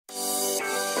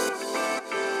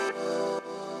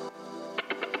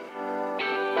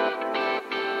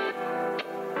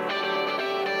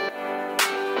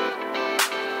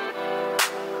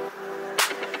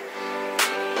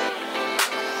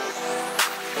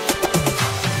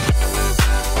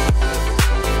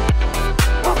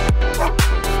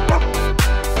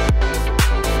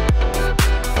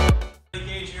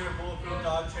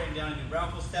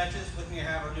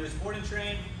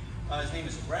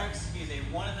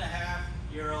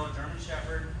2-year-old German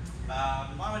Shepherd.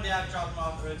 Mom and Dad dropped him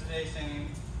off the road today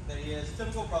saying that he has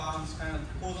typical problems, kind of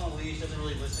pulls on the leash, doesn't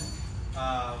really listen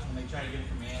when they try to give him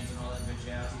commands and all that good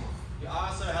jazz. He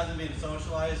also hasn't been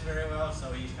socialized very well,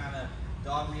 so he's kind of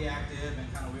dog reactive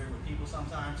and kind of weird with people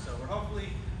sometimes. So we're hopefully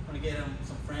going to get him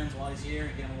some friends while he's here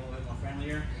and get him a little bit more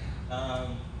friendlier.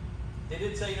 They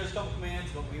did say he knows a couple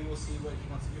commands, but we will see what he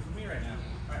wants to do for me right now.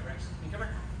 All right, Rex, can you come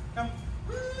here? Come.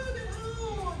 Woo, get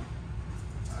on.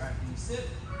 All right, can you sit?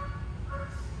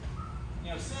 You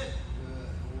know, sit.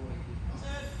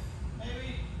 Sit.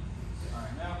 Maybe. All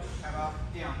right, now, how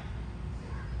about down?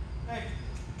 Hey,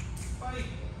 buddy.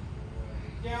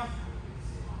 Down.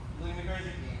 You looking at me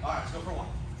crazy? All right, let's go for a walk.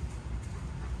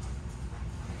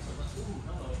 So let's, ooh,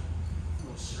 hello. A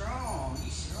little strong.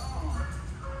 He's strong.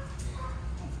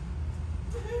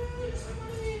 Woohoo,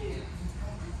 somebody.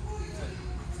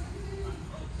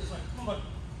 This way. Come on, bud.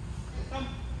 Come.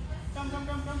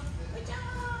 Good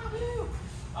job. Woo.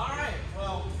 All right.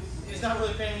 Well, he's not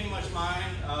really paying me much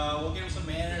mind. We'll get him some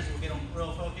manners. We'll get him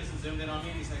real focused and zoomed in on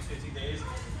me these next 15 days.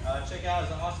 Check out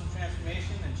his awesome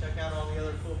transformation and check out all the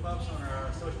other cool pups on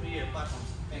our social media platforms.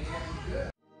 Thank you.